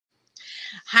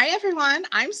Hi, everyone.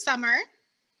 I'm Summer,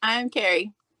 I'm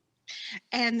Carrie.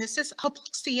 and this is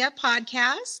Hopelexia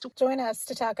Podcast. Join us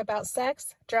to talk about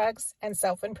sex, drugs, and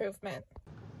self-improvement.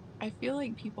 I feel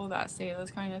like people that say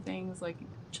those kind of things, like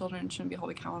children shouldn't be held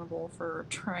accountable for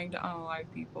trying to unalive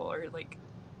people or like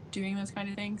doing those kind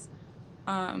of things.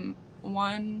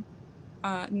 One,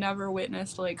 never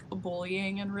witnessed like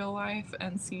bullying in real life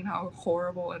and seen how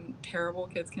horrible and terrible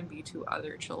kids can be to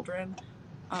other children.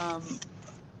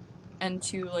 And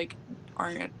two, like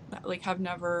aren't like have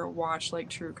never watched like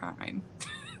true crime.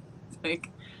 Like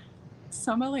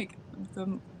some of like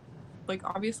the like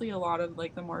obviously a lot of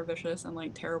like the more vicious and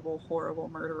like terrible horrible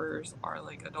murderers are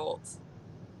like adults,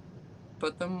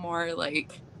 but the more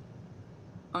like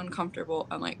uncomfortable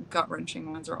and like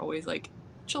gut-wrenching ones are always like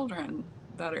children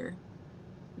that are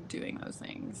doing those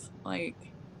things.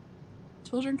 Like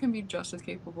children can be just as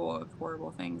capable of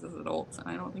horrible things as adults, and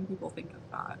I don't think people think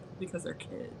of that because they're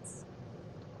kids.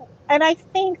 And I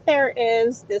think there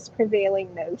is this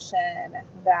prevailing notion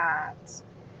that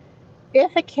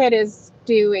if a kid is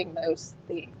doing those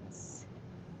things,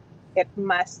 it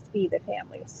must be the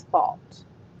family's fault.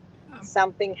 Yeah.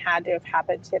 Something had to have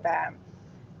happened to them.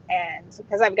 And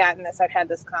because I've had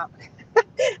this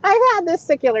I've had this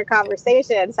circular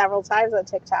conversation several times on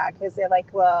TikTok because they're like,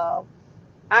 well,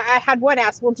 I had one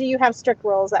ask, well, do you have strict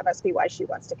rules? That must be why she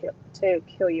wants to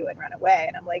kill you and run away.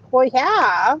 And I'm like, well,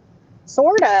 yeah,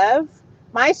 sort of.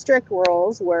 My strict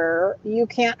rules were you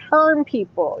can't harm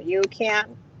people. You can't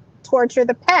torture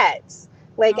the pets.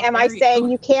 Like, am I saying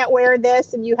you can't wear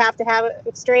this and you have to have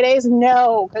straight A's?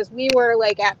 No, because we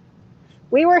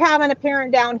were having a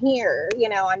parent down here,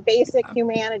 on basic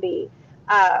humanity.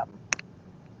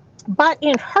 But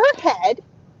in her head,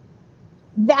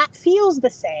 that feels the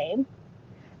same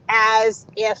as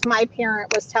if my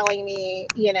parent was telling me,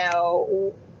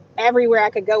 everywhere I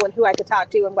could go and who I could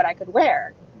talk to and what I could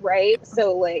wear, right?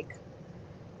 So, like,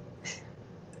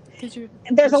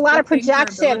 there's a lot of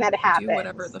projection that happens. Do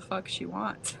whatever the fuck she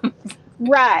wants.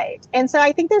 Right. And so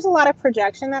I think there's a lot of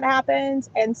projection that happens.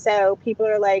 And so people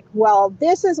are like, well,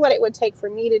 this is what it would take for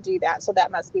me to do that. So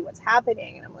that must be what's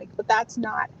happening. And I'm like, but that's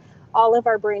not, all of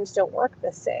our brains don't work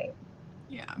the same.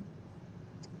 Yeah.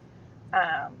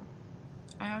 I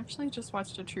actually just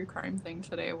watched a true crime thing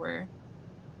today where,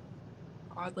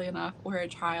 oddly enough, where a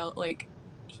child, like,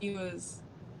 he was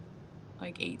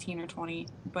like 18 or 20,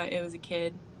 but it was a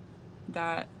kid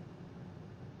that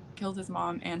killed his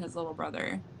mom and his little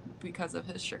brother because of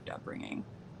his strict upbringing.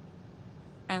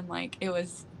 And like it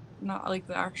was not like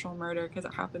the actual murder because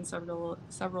it happened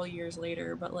several years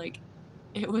later, but like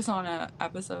it was on a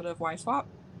episode of Wife Swap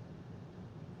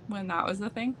when that was the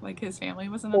thing. Like his family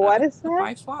was in an episode of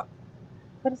Wife Swap.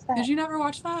 What is that? Did you never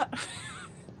watch that?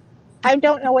 I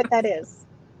don't know what that is.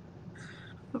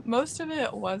 Most of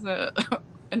it wasn't.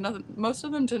 Most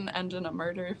of them didn't end in a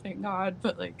murder, thank God.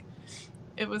 But like,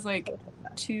 it was like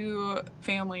two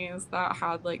families that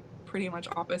had like pretty much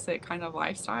opposite kind of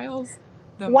lifestyles.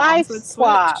 The Wife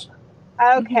swap. Switch.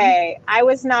 Okay, mm-hmm. I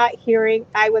was not hearing.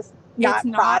 I was not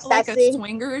it's processing. Not like a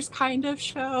swingers kind of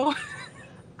show.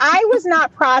 I was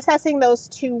not processing those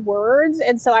two words,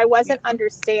 and so I wasn't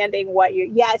understanding what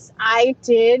you. Yes, I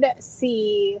did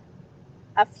see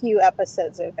a few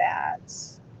episodes of that.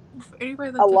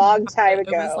 Anyway, a long time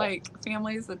ago. It was like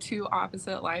families with two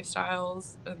opposite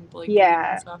lifestyles and like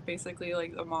and stuff. Basically,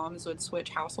 like the moms would switch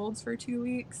households for 2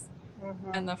 weeks,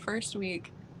 and the first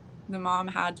week, the mom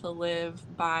had to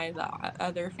live by the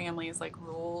other family's like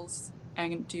rules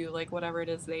and do like whatever it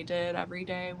is they did every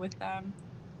day with them.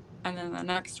 And then the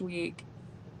next week,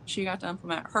 she got to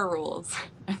implement her rules,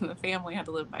 and the family had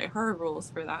to live by her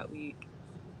rules for that week.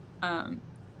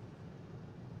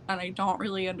 And I don't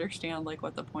really understand like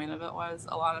what the point of it was.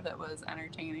 A lot of it was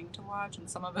entertaining to watch, and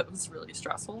some of it was really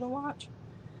stressful to watch.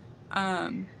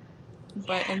 But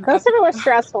most of it was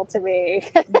stressful to me.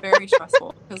 Very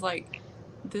stressful because like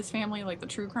this family, like the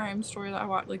true crime story that I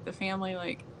watched, like the family,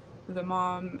 like the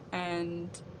mom and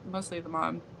mostly the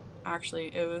mom. Actually,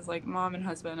 it was like mom and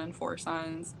husband and 4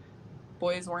 sons.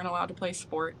 Boys weren't allowed to play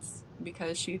sports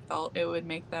because she felt it would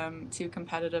make them too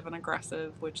competitive and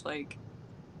aggressive, which like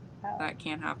that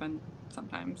can happen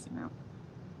sometimes,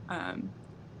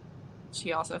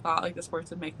 she also thought like the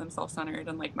sports would make them self-centered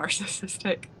and like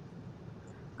narcissistic.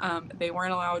 They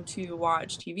weren't allowed to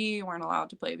watch TV, weren't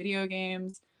allowed to play video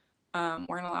games,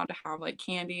 weren't allowed to have like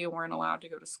candy, weren't allowed to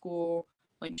go to school.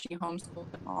 Like she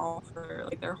homeschooled them all for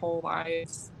like their whole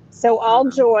lives. So all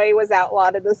joy was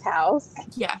outlawed in this house.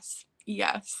 Yes.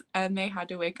 And they had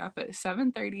to wake up at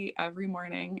 7:30 every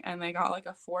morning, and they got like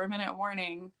a 4-minute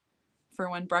warning for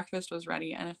when breakfast was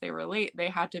ready, and if they were late, they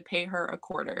had to pay her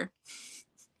 $0.25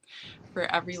 for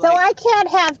every So I can't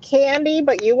have candy,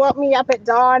 but you want me up at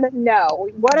dawn? No.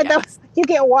 One of those, you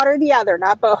get one or the other,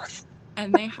 not both.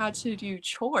 And they had to do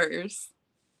chores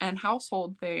and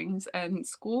household things and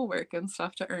schoolwork and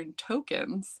stuff to earn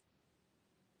tokens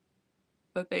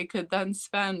that they could then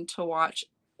spend to watch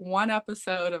one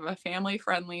episode of a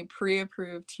family-friendly,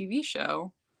 pre-approved TV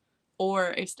show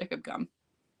or a stick of gum.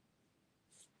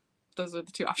 Those are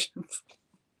the two options.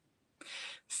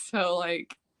 So,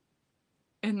 like,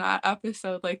 in that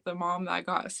episode, like, the mom that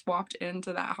got swapped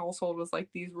into that household was like,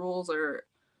 these rules are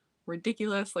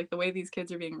ridiculous. Like, the way these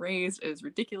kids are being raised is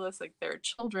ridiculous. Like, they're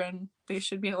children. They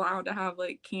should be allowed to have,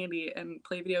 like, candy and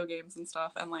play video games and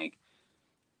stuff. And, like,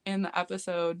 in the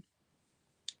episode,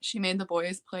 she made the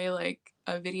boys play, like,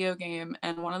 a video game,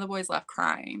 and one of the boys left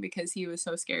crying because he was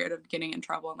so scared of getting in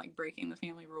trouble and, like, breaking the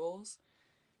family rules.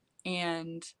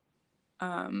 And,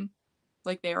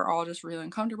 like, they were all just really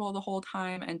uncomfortable the whole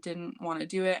time and didn't want to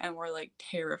do it and were, like,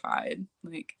 terrified.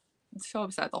 Like, so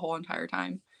upset the whole entire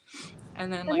time.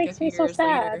 And then, That like, makes me so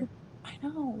sad. I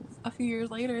know, a few years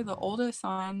later, the oldest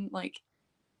son, like,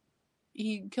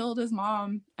 he killed his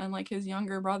mom and, like, his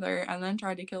younger brother and then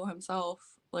tried to kill himself,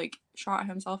 like, shot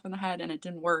himself in the head, and it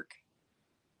didn't work.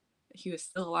 He was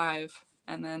still alive,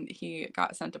 and then he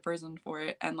got sent to prison for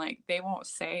it. And, like, they won't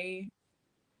say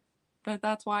that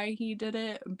that's why he did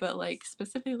it, but, like,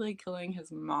 specifically killing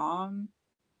his mom,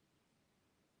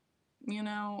 you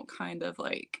know, kind of,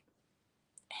 like,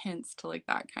 hints to, like,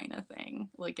 that kind of thing.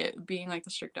 Like, it being, like, the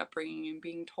strict upbringing and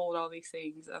being told all these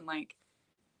things and, like,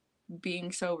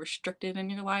 being so restricted in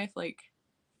your life, like,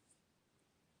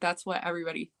 that's what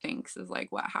everybody thinks is,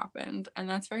 like, what happened. And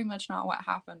that's very much not what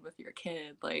happened with your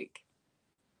kid. Like,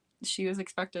 she was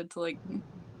expected to, like,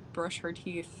 brush her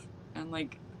teeth and,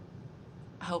 like,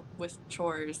 help with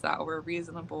chores that were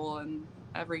reasonable and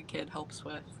every kid helps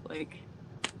with. Like,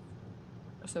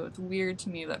 so it's weird to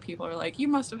me that people are like, you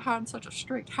must have had such a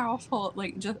strict household.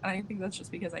 Like, just, and I think that's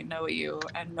just because I know you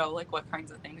and know, like, what kinds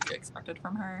of things you expected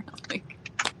from her. Like,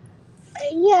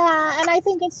 yeah, and I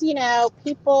think it's, you know,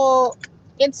 people,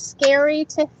 it's scary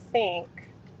to think,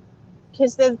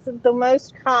 because the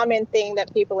most common thing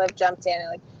that people have jumped in,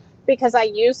 like, because I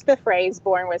use the phrase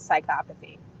born with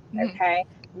psychopathy, okay?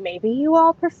 Maybe you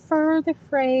all prefer the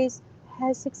phrase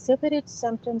has exhibited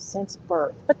symptoms since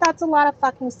birth, but that's a lot of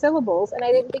fucking syllables, and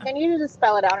I didn't think I needed to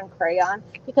spell it out in crayon,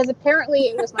 because apparently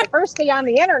it was my first day on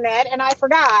the internet, and I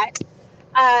forgot.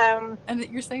 and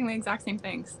you're saying the exact same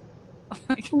things.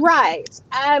 Right.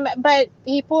 But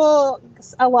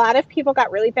a lot of people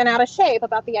got really bent out of shape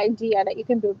about the idea that you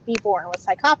can be born with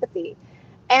psychopathy.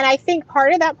 And I think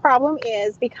part of that problem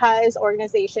is because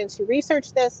organizations who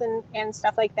research this and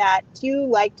stuff like that do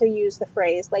like to use the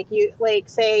phrase, like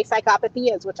say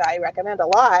psychopathy is, which I recommend a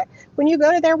lot, when you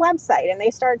go to their website and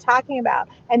they start talking about,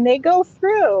 and they go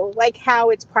through like how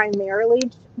it's primarily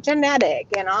genetic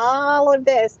and all of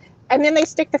this, and then they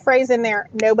stick the phrase in there,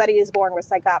 nobody is born with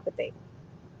psychopathy.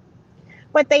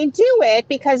 But they do it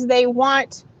because they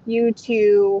want you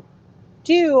to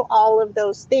do all of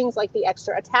those things, like the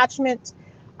extra attachment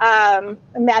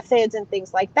methods and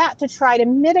things like that, to try to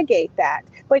mitigate that.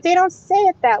 But they don't say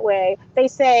it that way. They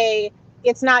say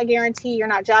it's not guaranteed, you're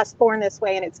not just born this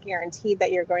way, and it's guaranteed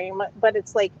that you're going, but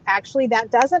it's like, actually, that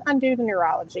doesn't undo the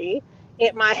neurology.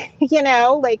 It might, you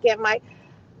know, like it might,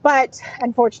 but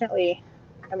unfortunately,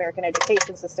 American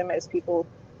education system, is people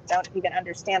don't even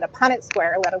understand a Punnett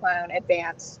square, let alone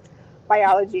advanced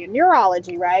biology and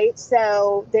neurology, right?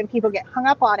 So then people get hung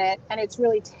up on it, and it's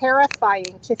really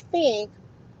terrifying to think,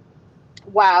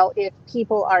 wow, if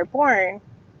people are born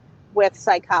with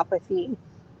psychopathy,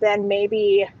 then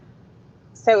maybe,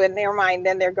 so in their mind,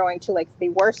 then they're going to like the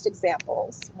worst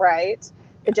examples, right?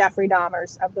 The Jeffrey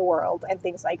Dahmers of the world and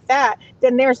things like that,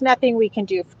 then there's nothing we can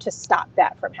do to stop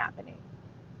that from happening.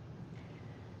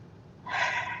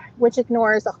 Which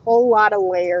ignores a whole lot of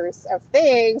layers of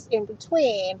things in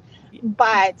between,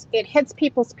 but it hits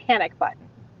people's panic button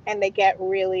and they get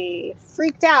really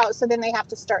freaked out. So then they have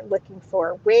to start looking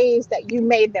for ways that you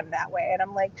made them that way. And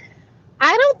I'm like,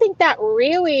 I don't think that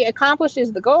really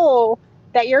accomplishes the goal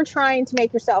that you're trying to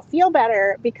make yourself feel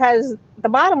better, because the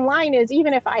bottom line is,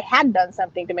 even if I had done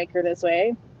something to make her this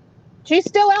way, she's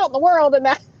still out in the world, and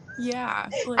that, yeah,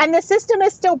 like, and the system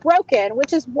is still broken,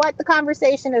 which is what the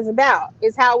conversation is about,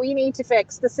 is how we need to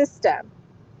fix the system.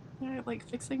 Yeah, like,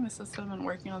 fixing the system and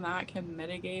working on that can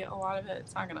mitigate a lot of it.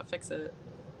 It's not going to fix it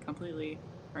completely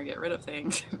or get rid of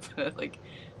things, but, like,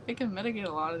 it can mitigate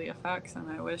a lot of the effects, and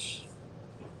I wish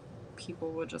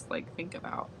people would just, like, think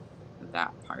about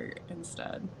that part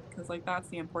instead, because, like, that's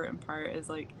the important part, is,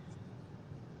 like,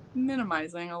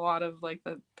 minimizing a lot of, like,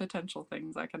 the potential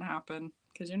things that can happen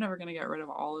because you're never going to get rid of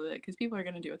all of it, because people are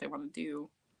going to do what they want to do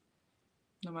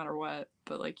no matter what,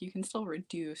 but like you can still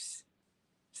reduce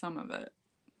some of it.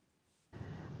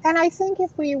 And I think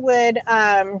if we would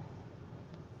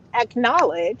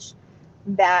acknowledge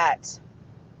that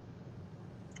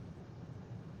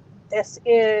this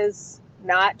is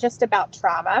not just about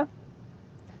trauma.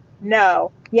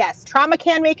 No, yes, trauma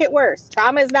can make it worse.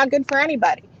 Trauma is not good for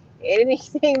anybody.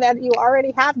 Anything that you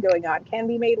already have going on can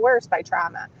be made worse by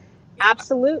trauma. Yeah.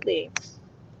 Absolutely.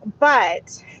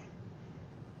 But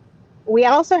we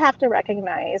also have to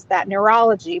recognize that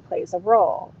neurology plays a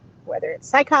role, whether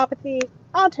it's psychopathy,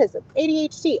 autism,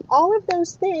 ADHD, all of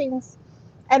those things.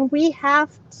 And we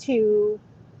have to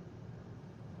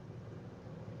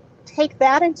take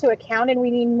that into account, and we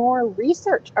need more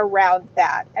research around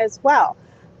that as well.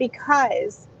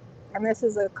 Because, and this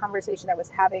is a conversation I was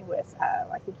having with,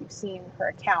 I think you've seen her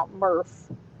account, Murph,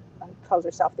 calls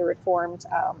herself the reformed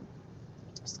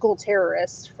school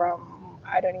terrorist from,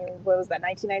 I don't even, what was that,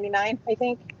 1999, I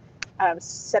think?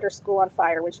 Set her school on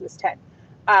fire when she was 10.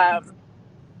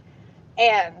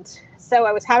 And so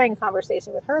I was having a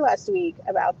conversation with her last week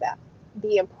about that,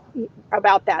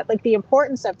 like the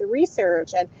importance of the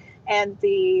research, and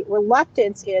the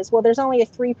reluctance is, well, there's only a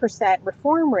 3%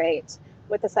 reform rate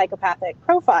with a psychopathic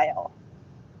profile,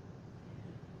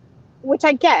 which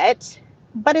I get,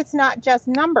 but it's not just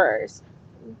numbers.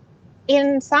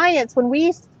 In science, when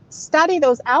we study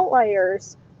those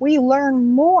outliers, we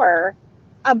learn more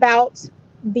about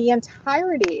the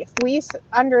entirety. If we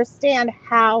understand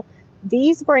how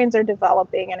these brains are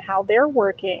developing and how they're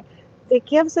working, it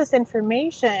gives us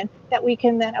information that we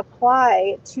can then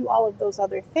apply to all of those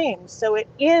other things. So it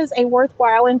is a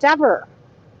worthwhile endeavor.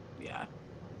 Yeah.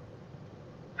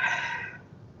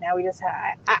 Now we just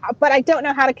but I don't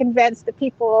know how to convince the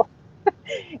people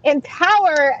in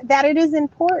power that it is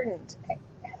important.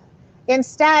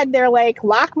 Instead, they're like,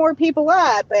 lock more people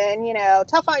up and,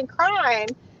 tough on crime,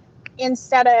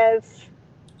 instead of,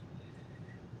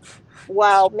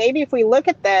 well, maybe if we look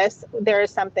at this, there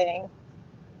is something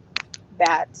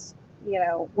that,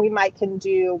 we might can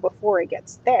do before it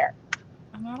gets there.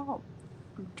 And that all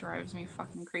drives me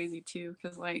fucking crazy too,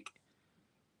 because like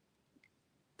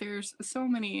there's so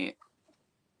many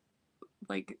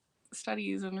like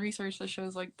studies and research that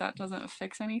shows like that doesn't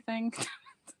fix anything.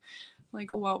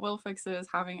 Like what will fix it is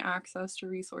having access to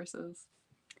resources,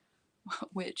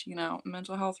 which,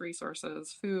 mental health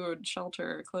resources, food,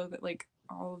 shelter, clothing, like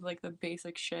all of like the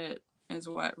basic shit is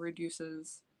what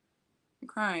reduces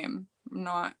crime,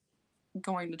 not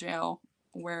going to jail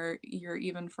where you're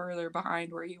even further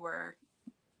behind where you were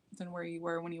than where you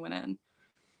were when you went in.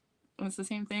 It's the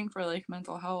same thing for like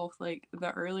mental health. Like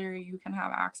the earlier you can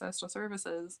have access to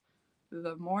services,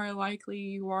 the more likely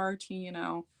you are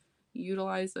to,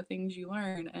 utilize the things you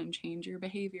learn and change your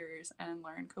behaviors and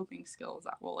learn coping skills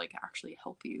that will like actually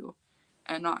help you,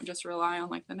 and not just rely on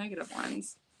like the negative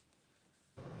ones.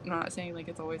 I'm not saying like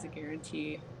it's always a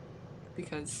guarantee,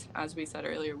 because as we said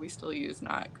earlier, we still use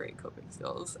not great coping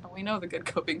skills, and we know the good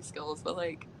coping skills, but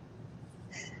like,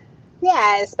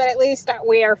 yes, but at least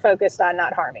we are focused on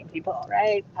not harming people,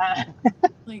 right?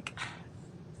 like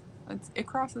it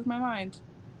crosses my mind.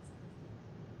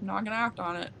 I'm not gonna act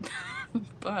on it.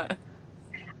 But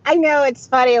I know it's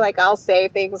funny, like I'll say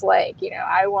things like,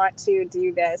 I want to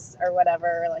do this or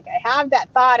whatever. Like I have that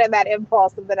thought and that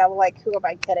impulse, and then I'm like, who am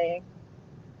I kidding?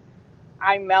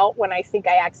 I melt when I think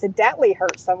I accidentally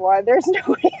hurt someone. There's no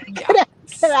way I could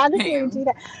actually do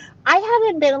that. I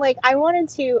haven't been like, I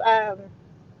haven't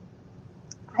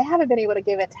been able to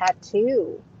give a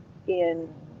tattoo in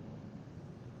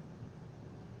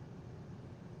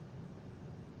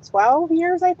 12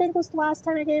 years, I think was the last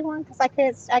time I gave one, because I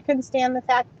couldn't stand the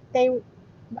fact that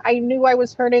I knew I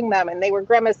was hurting them and they were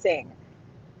grimacing.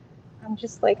 I'm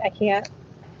just like, I can't.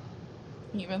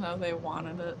 Even though they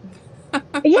wanted it.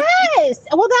 Yes.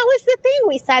 Well, that was the thing.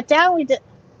 We sat down, we did,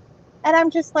 and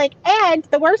I'm just like, and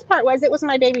the worst part was it was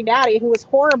my baby daddy who was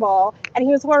horrible, and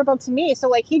he was horrible to me. So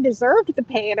like he deserved the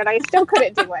pain, and I still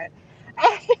couldn't do it.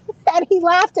 And he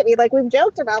laughed at me. Like we've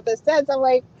joked about this since. I'm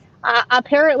like,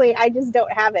 apparently I just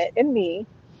don't have it in me.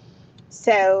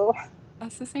 So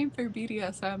that's the same for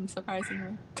BDSM,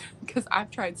 surprisingly, because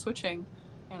I've tried switching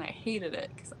and I hated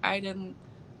it because I didn't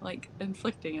like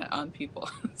inflicting it on people.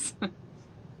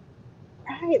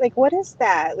 Right, like what is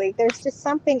that? Like there's just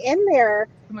something in there.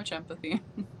 Too much empathy.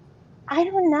 I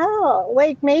don't know.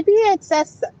 Like maybe it's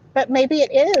just, but maybe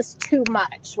it is too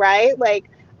much, right? Like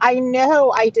I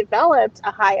know I developed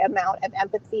a high amount of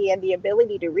empathy and the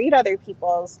ability to read other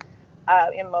people's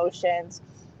emotions,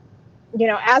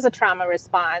 as a trauma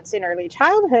response in early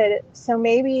childhood. So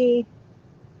maybe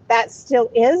that still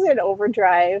is an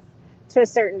overdrive to a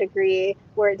certain degree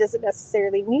where it doesn't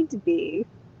necessarily need to be.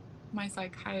 My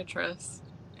psychiatrist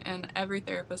and every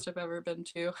therapist I've ever been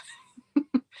to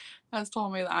has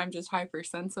told me that I'm just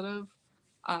hypersensitive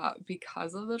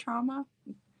because of the trauma.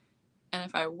 And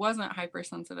if I wasn't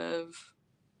hypersensitive,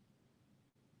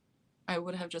 I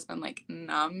would have just been like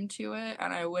numb to it,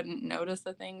 and I wouldn't notice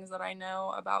the things that I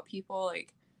know about people.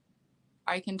 Like,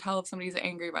 I can tell if somebody's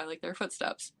angry by like their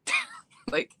footsteps.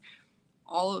 Like,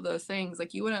 all of those things,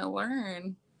 like, you wouldn't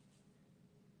learn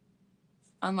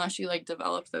unless you like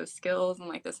develop those skills and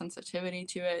like the sensitivity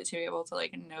to it to be able to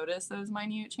like notice those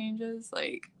minute changes.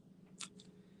 Like,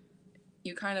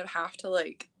 you kind of have to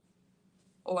like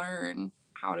learn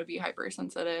how to be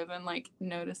hypersensitive and like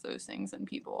notice those things in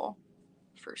people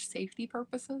for safety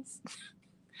purposes.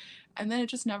 And then it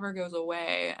just never goes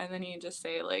away, and then you just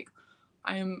say like,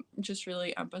 I'm just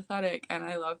really empathetic and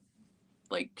I love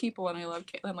like people, and I love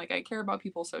and like I care about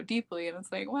people so deeply. And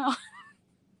it's like, well,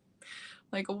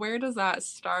 like, where does that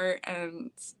start,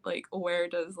 and like where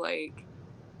does that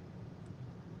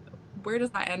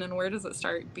end, and where does it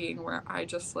start being where I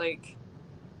just like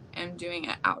am doing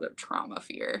it out of trauma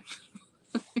fear?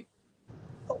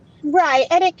 Right,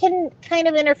 and it can kind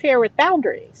of interfere with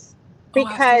boundaries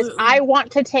because I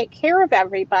want to take care of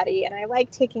everybody, and I like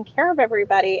taking care of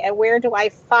everybody, and where do I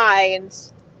find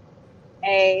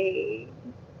a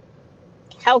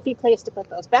healthy place to put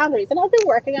those boundaries? And I've been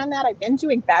working on that. I've been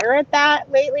doing better at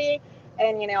that lately,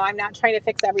 and I'm not trying to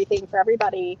fix everything for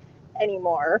everybody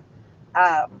anymore,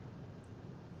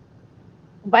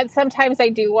 but sometimes I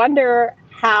do wonder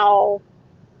how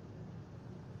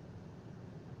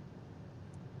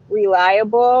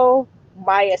reliable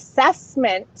my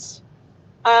assessment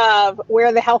of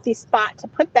where the healthy spot to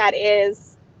put that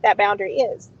boundary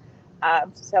is.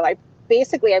 So I'm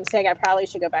saying I probably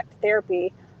should go back to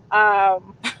therapy.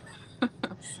 Same.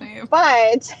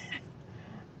 But,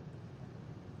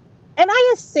 and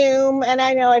I assume, and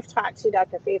I know I've talked to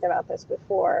Dr. Faith about this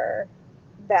before,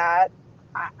 that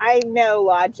I know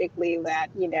logically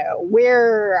that,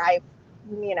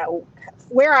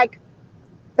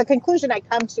 the conclusion I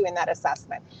come to in that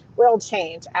assessment will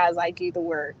change as I do the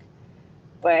work.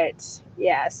 But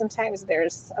yeah, sometimes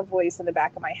there's a voice in the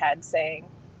back of my head saying,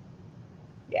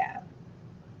 yeah,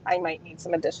 I might need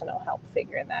some additional help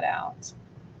figuring that out.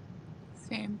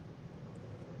 Same.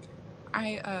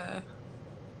 I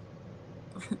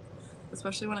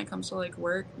especially when it comes to like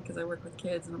work, because I work with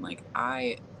kids, and I'm like,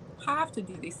 I have to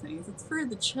do these things. It's for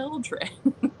the children.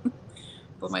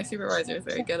 But my supervisor is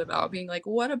very good about being like,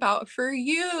 what about for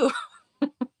you?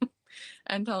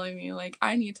 And telling me like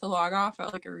I need to log off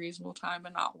at like a reasonable time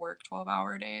and not work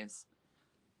 12-hour days.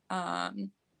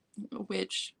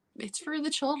 Which it's for the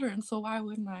children, so why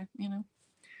wouldn't I,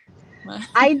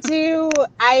 I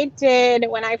did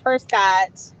when I first got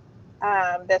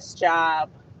this job.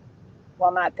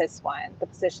 Well, not this one, the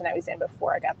position I was in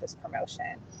before I got this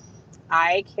promotion.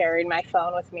 I carried my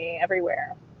phone with me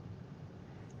everywhere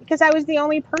because I was the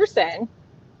only person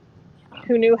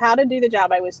who knew how to do the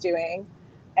job I was doing.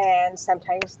 And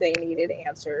sometimes they needed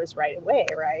answers right away,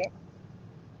 right?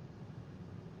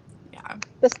 Yeah.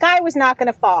 The sky was not going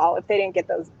to fall if they didn't get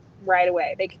those right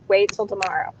away. They could wait till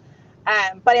tomorrow.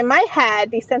 But in my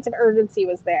head, the sense of urgency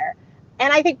was there.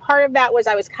 And I think part of that was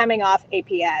I was coming off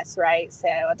APS, right? So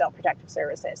Adult Protective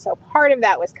Services. So part of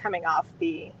that was coming off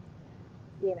the,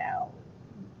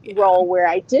 role where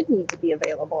I did need to be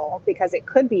available because it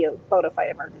could be a bona fide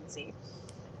emergency.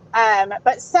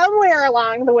 But somewhere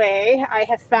along the way, I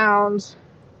have found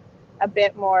a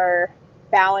bit more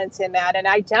balance in that. And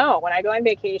I don't. When I go on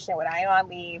vacation, when I'm on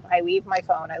leave, I leave my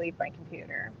phone, I leave my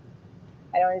computer.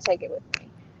 I don't even take it with me.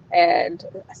 And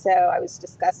so I was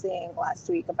discussing last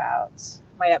week about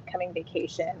my upcoming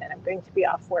vacation, and I'm going to be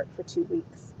off work for 2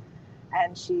 weeks.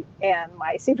 And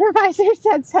my supervisor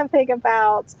said something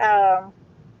about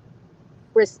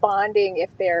responding if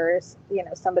there's,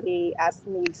 somebody asks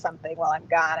me something while I'm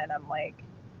gone, and I'm like,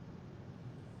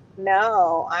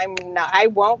 no, I'm not. I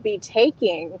won't be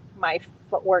taking my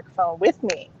work phone with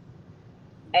me.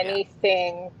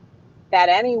 Anything that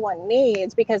anyone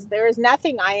needs, because there is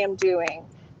nothing I am doing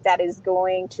that is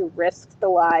going to risk the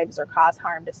lives or cause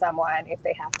harm to someone if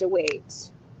they have to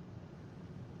wait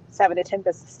 7 to 10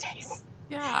 business days.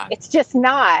 Yeah. It's just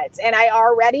not. And I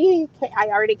already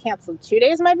canceled 2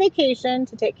 days of my vacation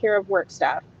to take care of work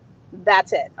stuff.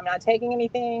 That's it. I'm not taking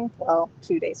anything. Well,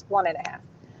 2 days, 1.5.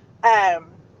 I'm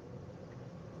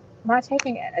not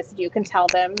taking it. As you can tell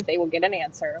them, they will get an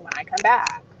answer when I come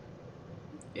back.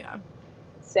 Yeah.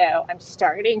 So I'm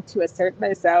starting to assert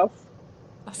myself.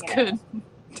 That's good.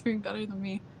 Doing better than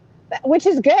me. Which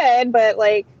is good, but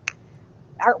like,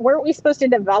 weren't we supposed to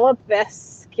develop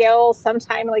this skill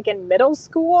sometime like in middle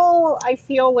school? I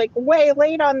feel like way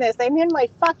late on this. I'm in my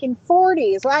fucking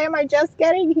 40s. Why am I just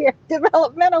getting here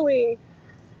developmentally?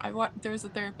 There's a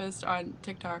therapist on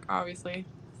TikTok, obviously.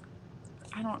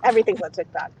 Everything's on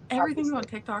TikTok. Everything's on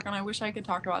TikTok, and I wish I could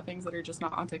talk about things that are just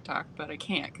not on TikTok, but I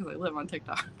can't because I live on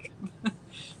TikTok. But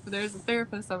there's a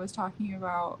therapist that was talking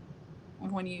about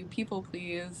when you people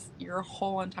please your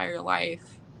whole entire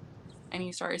life and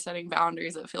you start setting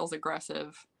boundaries, it feels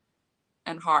aggressive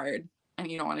and hard,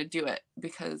 and you don't want to do it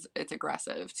because it's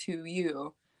aggressive to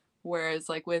you. Whereas,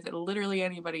 like, with literally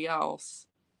anybody else,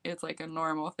 it's like a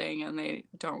normal thing and they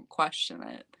don't question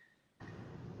it.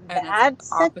 And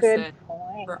that's a good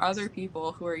point. For other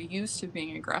people who are used to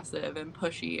being aggressive and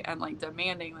pushy and like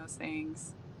demanding those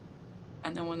things,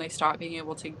 and then when they stop being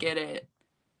able to get it,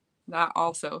 that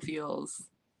also feels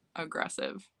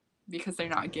aggressive because they're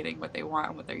not getting what they want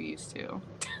and what they're used to.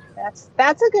 That's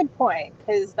a good point,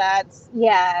 because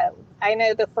I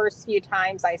know the first few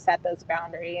times I set those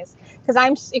boundaries, because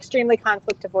I'm extremely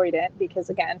conflict avoidant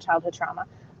because, again, childhood trauma,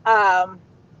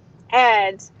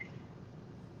 and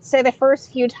so the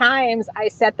first few times I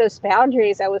set those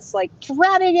boundaries, I was like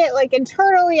dreading it, like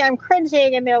internally I'm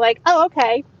cringing, and they're like, oh,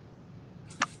 okay.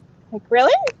 Like,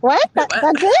 really? What? That's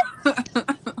it?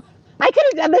 I could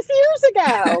have done this years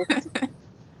ago.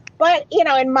 But,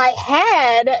 in my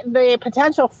head, the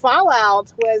potential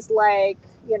fallout was like,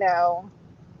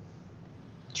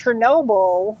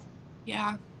 Chernobyl.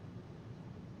 Yeah.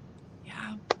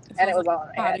 And it was all in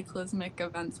my head. Cataclysmic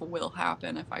events will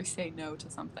happen if I say no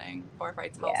to something, or if I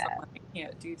tell someone I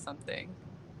can't do something.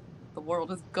 The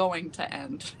world is going to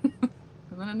end. And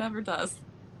then it never does.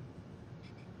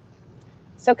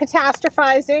 So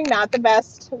catastrophizing, not the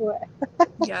best way.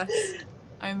 Yes,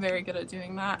 I'm very good at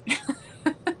doing that.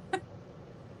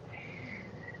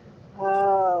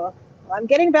 Oh, well, I'm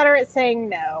getting better at saying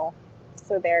no.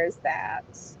 So there's that.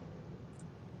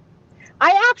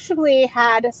 I actually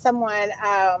had someone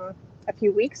a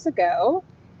few weeks ago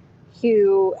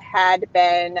who had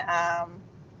been, I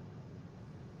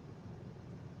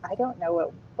don't know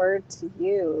what word to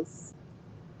use.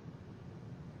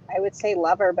 I would say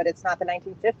lover, but it's not the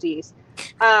 1950s.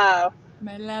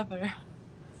 My lover.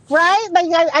 Right?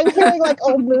 Like I'm hearing like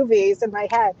old movies in my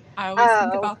head. I always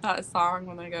think about that song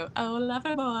when I go, oh,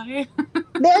 lover boy.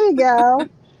 There you go.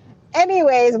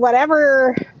 Anyways,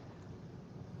 whatever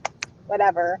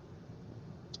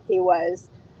he was,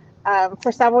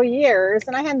 for several years,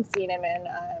 and I hadn't seen him in,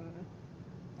 I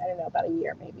don't know, about a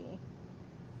year maybe.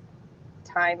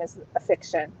 Time is a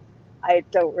fiction. I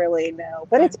don't really know,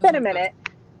 but it's been a minute.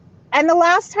 And the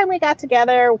last time we got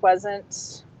together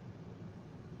wasn't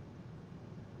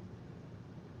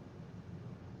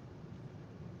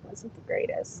the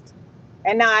greatest.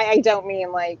 And I don't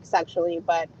mean like sexually,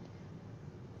 but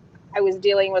I was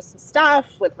dealing with some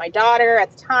stuff with my daughter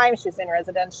at the time. She was in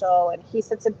residential, and he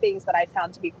said some things that I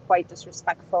found to be quite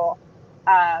disrespectful.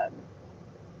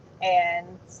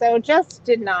 And so just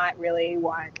did not really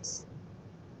want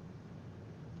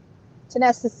to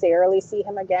necessarily see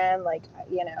him again. Like,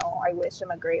 I wish him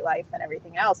a great life and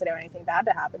everything else. I don't want anything bad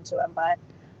to happen to him, but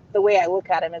the way I look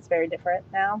at him is very different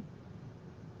now.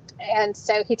 And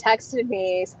so he texted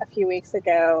me a few weeks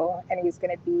ago, and he's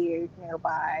going to be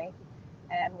nearby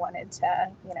and wanted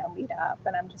to, meet up.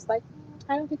 And I'm just like,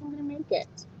 I don't think I'm going to make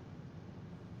it.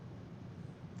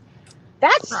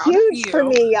 That's huge for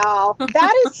me, y'all.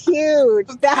 That is huge.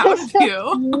 That has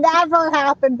never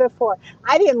happened before.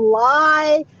 I didn't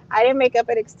lie. I didn't make up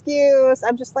an excuse.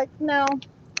 I'm just like, no.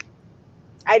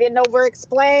 I didn't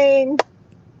over-explain.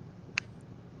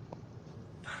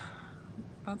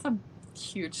 That's a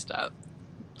huge step.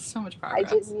 So much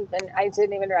progress. I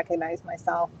didn't even recognize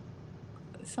myself.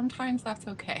 Sometimes that's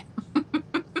okay.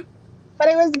 But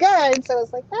it was good, so I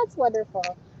was like, that's wonderful.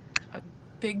 A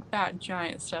big, fat,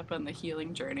 giant step in the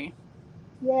healing journey.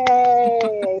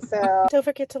 Yay! So don't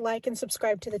forget to like and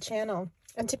subscribe to the channel.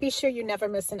 And to be sure you never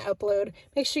miss an upload,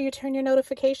 make sure you turn your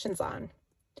notifications on.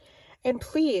 And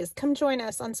please come join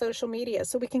us on social media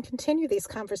so we can continue these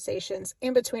conversations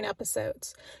in between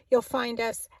episodes. You'll find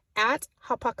us at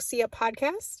Hypoxia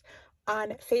Podcast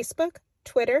on Facebook,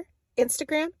 Twitter,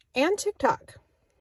 Instagram, and TikTok.